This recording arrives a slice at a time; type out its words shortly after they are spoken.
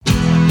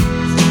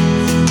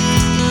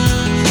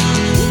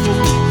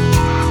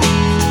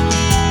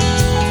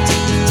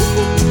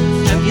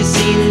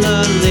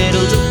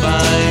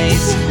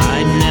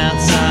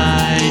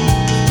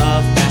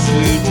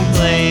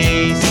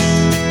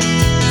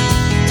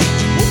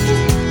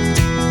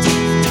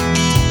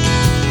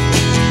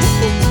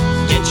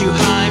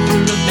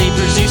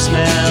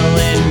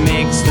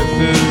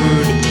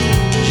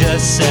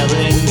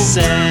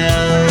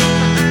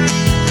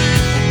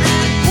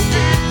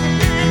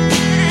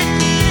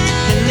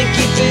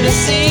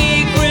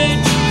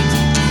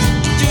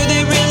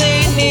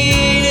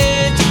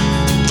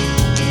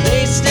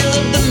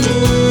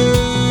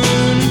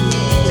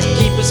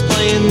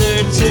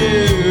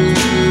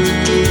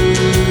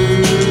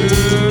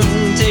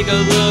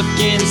look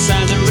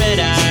inside the red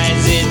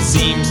eyes, it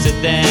seems to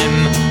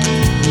them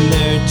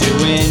they're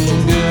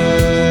doing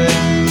good.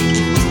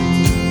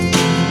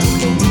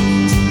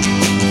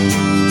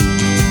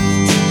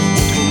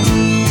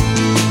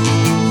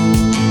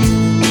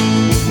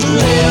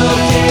 Little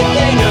did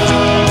they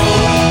know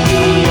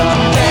the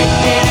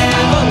effect it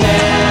had on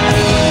them.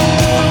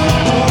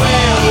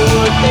 Where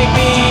would they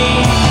be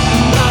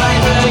by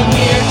the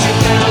year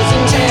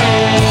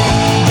 2010?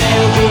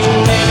 They'll be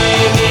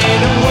living in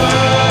a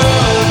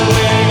world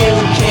where you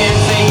can't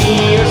say he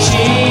or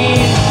she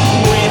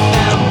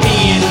without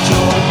being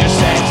told you're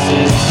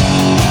sexist.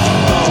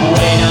 But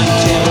wait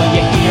until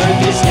you hear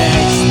this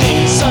next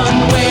thing.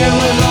 Somewhere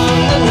along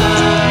the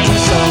line,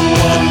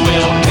 someone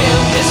will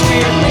build this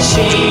weird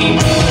machine.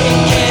 It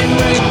can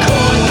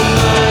record the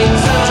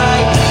mind's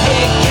eye,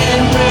 it can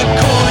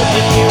record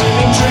the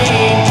human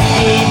dream,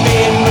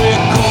 even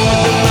record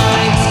the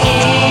mind's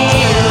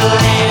ear,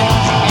 and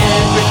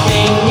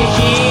everything you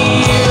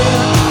hear,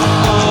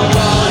 all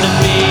on a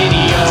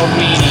video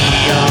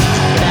medium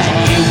that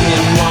you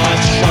can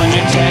watch on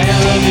your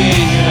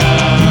television.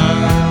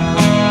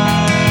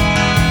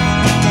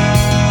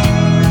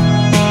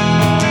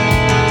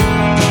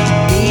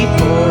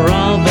 Before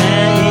all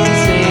that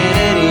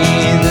insanity,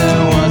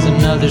 there was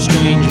another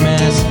strange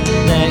mess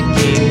that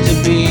came to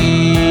be.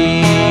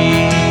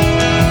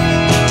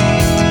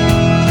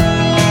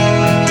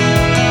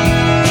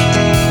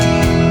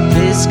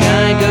 This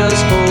guy goes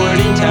forward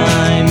in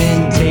time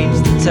and takes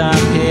the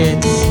top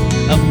hits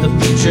of the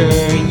future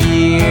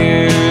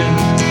years.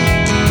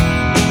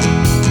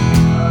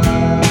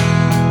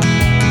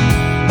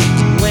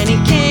 When he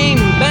came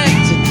back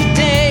to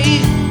today,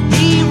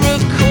 he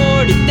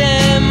recorded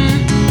them,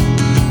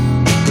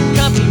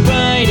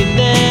 copyrighted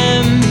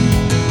them,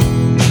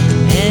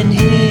 and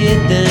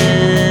hid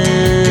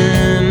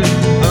them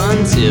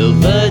until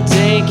the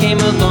day came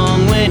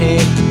along when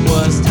it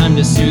was time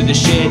to sue the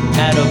shit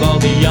out of all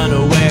the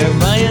unaware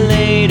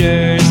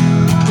violators.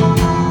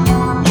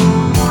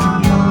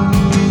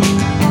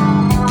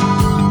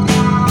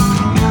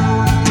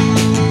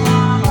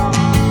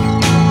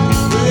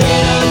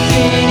 Little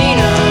did he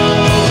know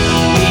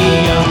the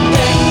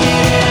effect it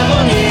had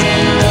on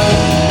him.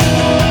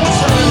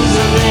 Tons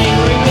of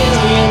angry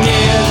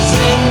millionaires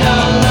and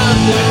all of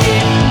their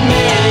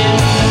hitmen,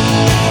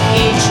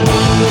 each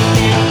one with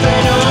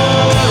different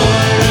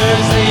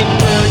orders. They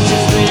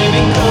purchased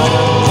living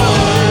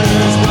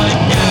quarters,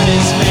 wiped out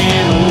his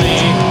family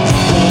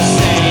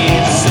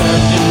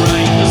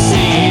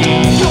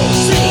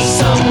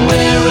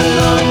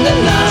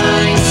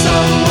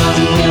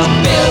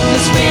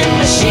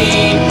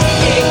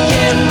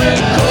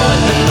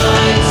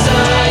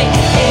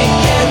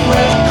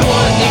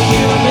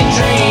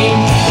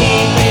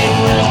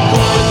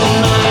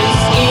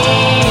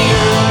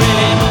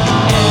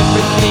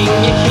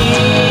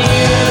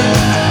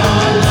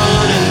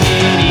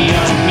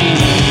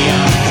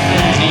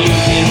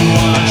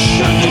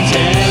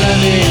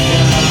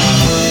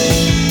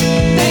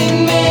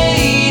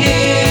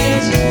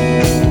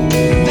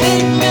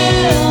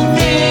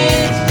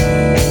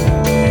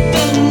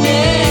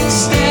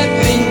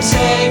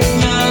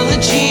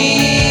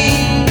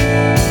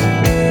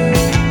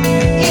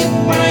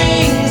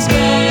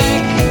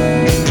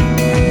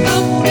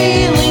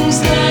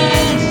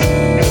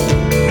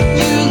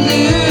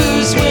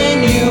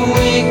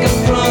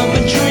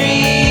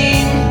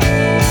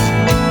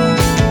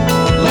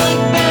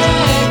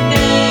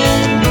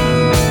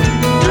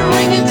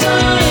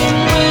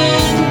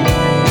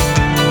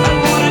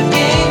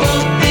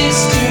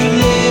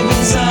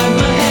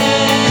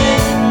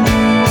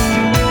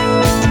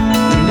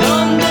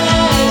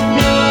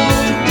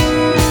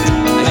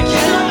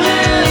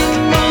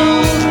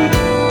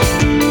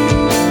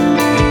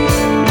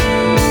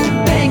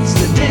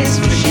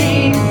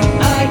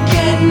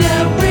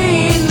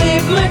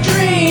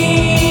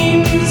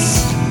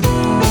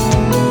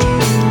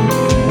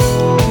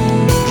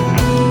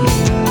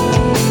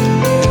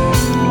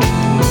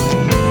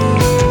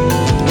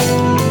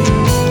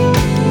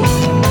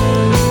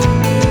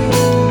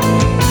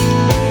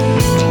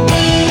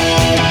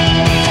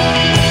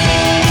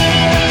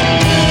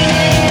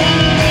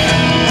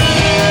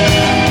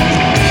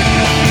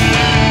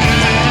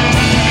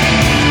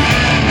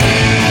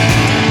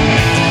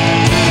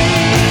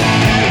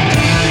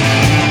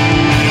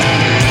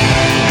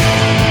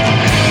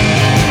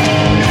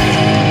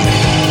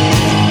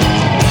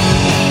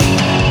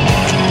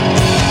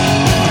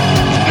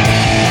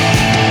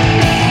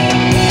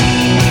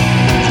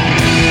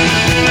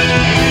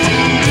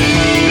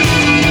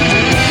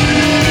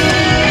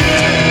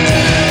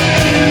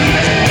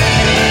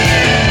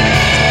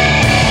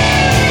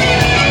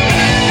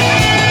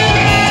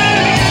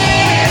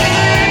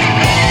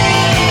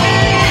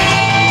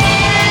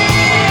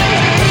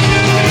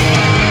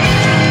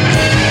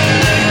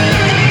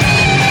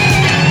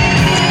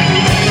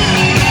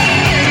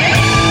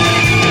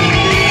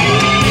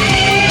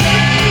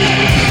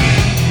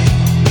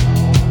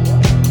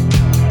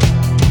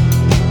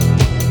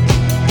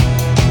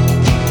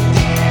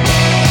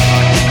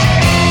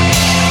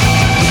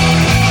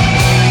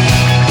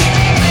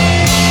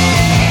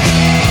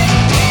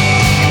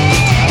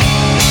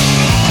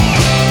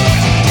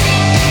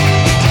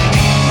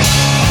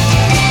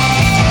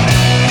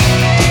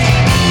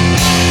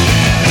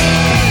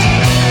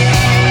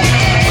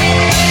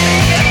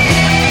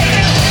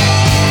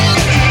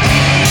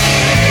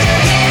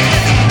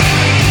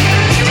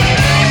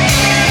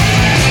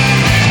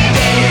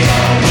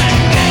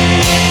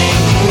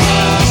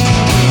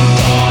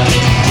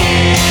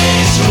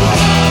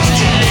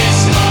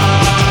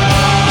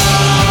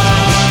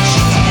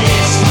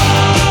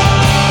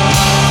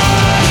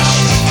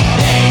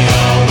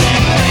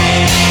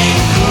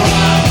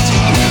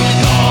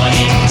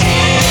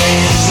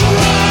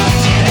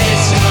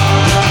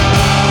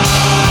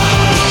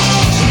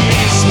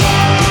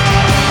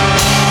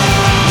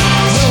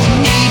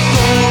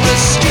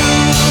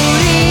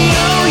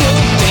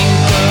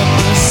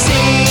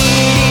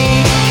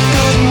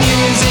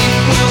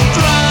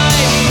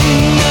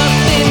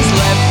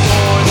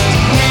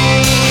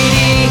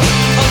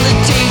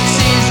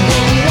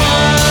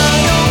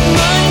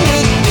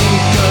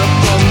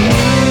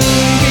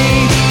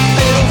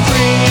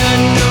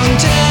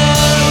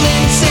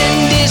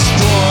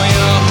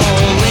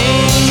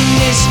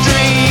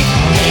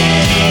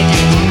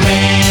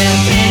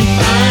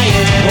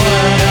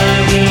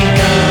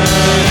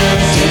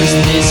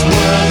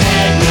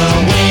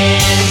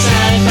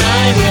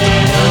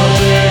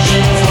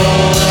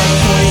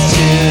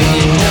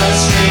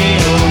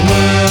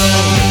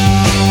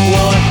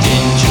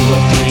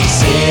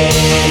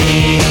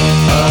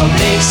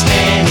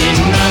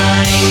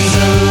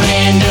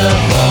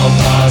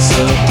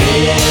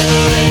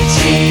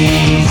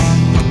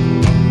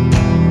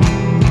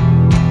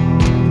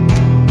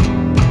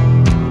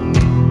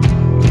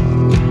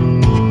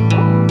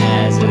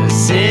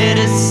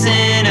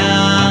citizen.